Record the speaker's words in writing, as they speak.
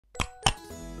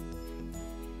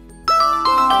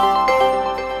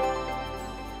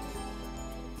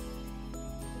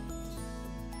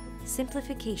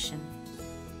Simplification.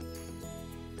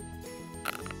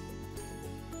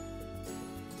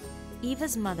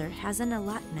 Eva's mother has an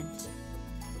allotment.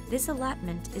 This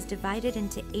allotment is divided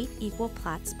into 8 equal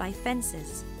plots by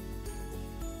fences.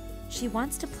 She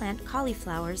wants to plant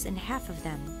cauliflowers in half of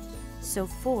them, so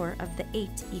 4 of the 8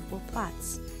 equal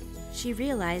plots. She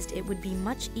realized it would be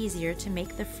much easier to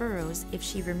make the furrows if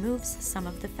she removes some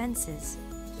of the fences.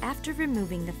 After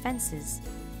removing the fences,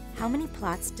 how many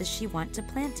plots does she want to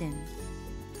plant in?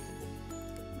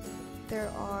 There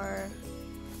are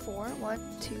 4,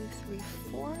 1, 2, 3,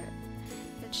 4,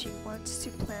 and she wants to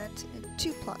plant in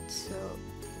 2 plots, so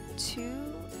 2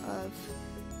 of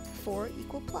 4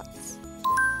 equal plots.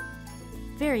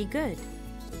 Very good.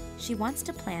 She wants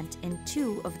to plant in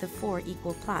 2 of the 4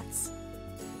 equal plots,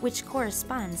 which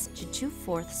corresponds to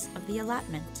 2/4 of the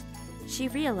allotment. She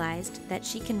realized that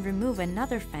she can remove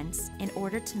another fence in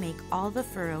order to make all the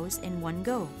furrows in one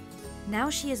go. Now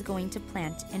she is going to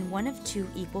plant in 1 of 2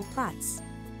 equal plots.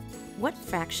 What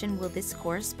fraction will this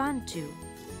correspond to?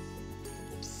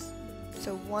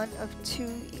 So 1 of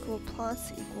 2 equal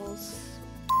plots equals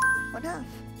 1/2.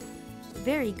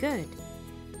 Very good.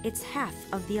 It's half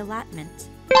of the allotment.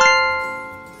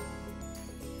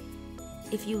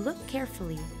 If you look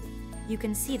carefully, you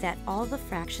can see that all the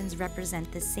fractions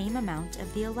represent the same amount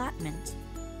of the allotment,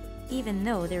 even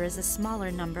though there is a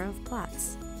smaller number of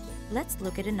plots. Let's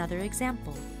look at another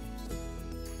example.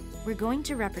 We're going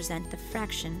to represent the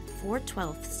fraction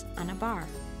 4/12 on a bar.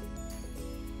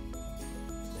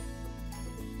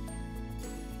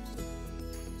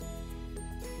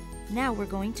 Now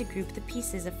we're going to group the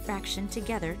pieces of fraction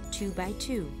together 2 by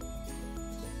 2.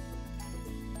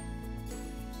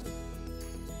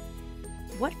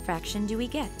 What fraction do we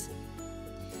get?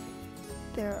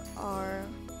 There are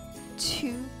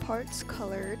 2 parts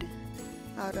colored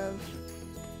out of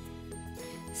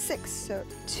 6, so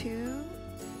 2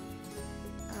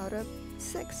 out of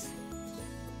 6.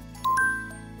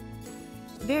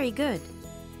 Very good.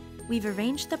 We've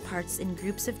arranged the parts in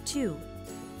groups of 2.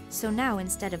 So now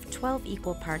instead of 12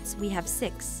 equal parts, we have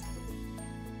 6.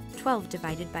 12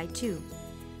 divided by 2.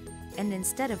 And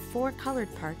instead of 4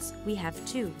 colored parts, we have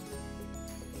 2.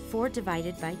 4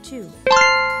 divided by 2.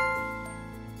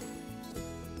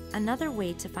 Another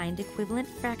way to find equivalent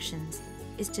fractions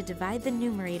is to divide the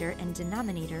numerator and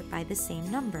denominator by the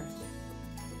same number.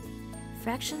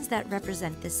 Fractions that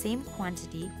represent the same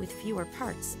quantity with fewer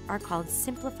parts are called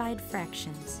simplified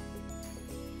fractions.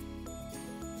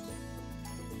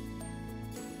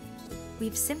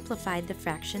 We've simplified the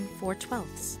fraction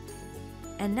 4/12,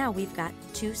 and now we've got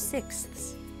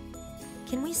 2/6.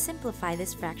 Can we simplify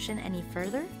this fraction any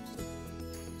further?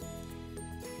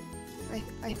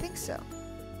 I think so.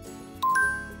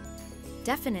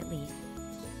 Definitely.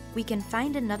 We can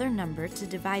find another number to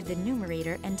divide the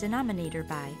numerator and denominator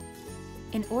by.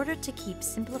 In order to keep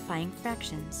simplifying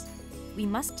fractions, we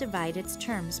must divide its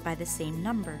terms by the same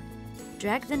number.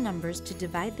 Drag the numbers to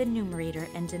divide the numerator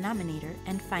and denominator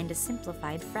and find a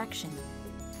simplified fraction.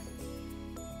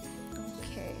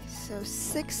 Okay, so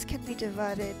 6 can be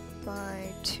divided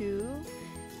by 2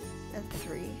 and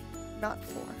 3, not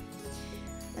 4.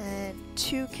 And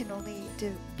 2 can only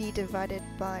be divided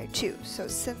by 2. So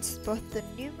since both the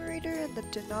numerator and the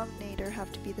denominator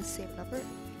have to be the same number,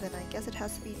 then I guess it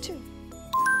has to be 2.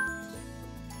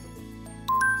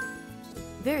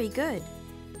 Very good.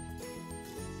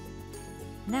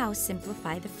 Now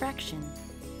simplify the fraction.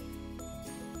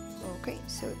 Okay,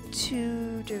 so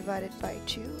 2 divided by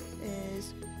 2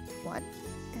 is 1,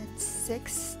 and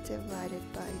 6 divided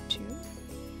by 2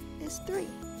 is 3.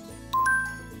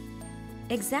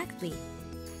 Exactly.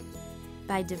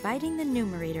 By dividing the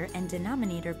numerator and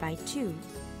denominator by 2,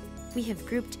 we have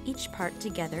grouped each part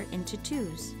together into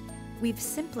 2's. We've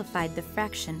simplified the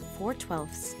fraction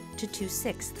 4/12 to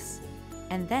 2/6,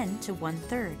 and then to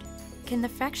 1/3. Can the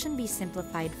fraction be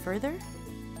simplified further?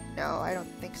 No, I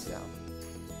don't think so.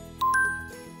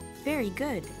 Very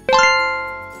good.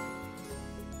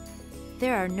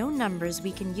 There are no numbers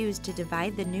we can use to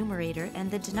divide the numerator and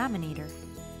the denominator.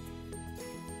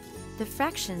 The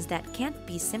fractions that can't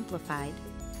be simplified,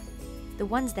 the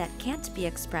ones that can't be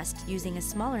expressed using a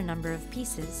smaller number of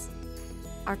pieces,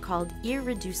 are called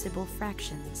irreducible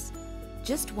fractions.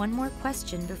 Just one more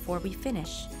question before we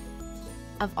finish.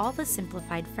 Of all the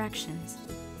simplified fractions,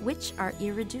 which are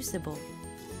irreducible?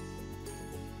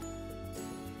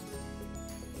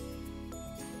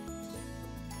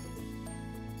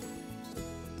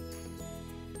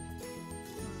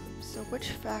 So which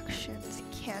fractions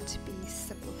can't be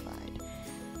simplified?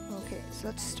 Okay, so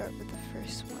let's start with the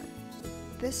first one.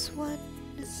 This one,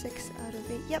 6 out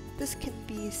of 8. Yep, this can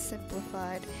be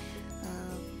simplified.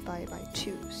 by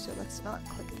 2, so let's not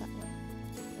click that one.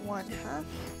 1/2.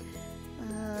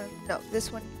 No,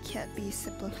 this one can't be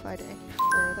simplified any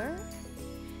further.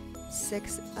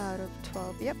 6 out of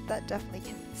 12. Yep, that definitely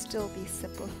can still be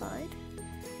simplified.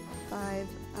 5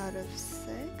 out of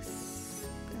 6.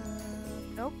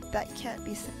 Nope, that can't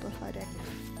be simplified any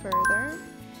further.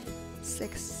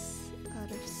 6 out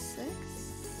of 6.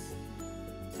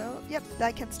 No, yep,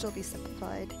 that can still be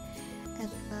simplified.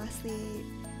 And lastly,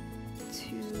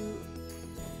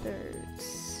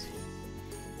 2/3.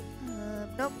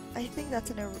 Nope, I think that's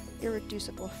an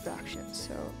irreducible fraction,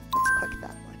 so let's click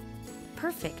that one.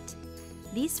 Perfect.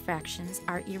 These fractions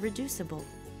are irreducible.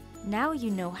 Now you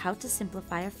know how to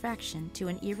simplify a fraction to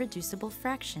an irreducible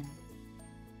fraction.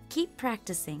 Keep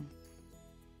practicing.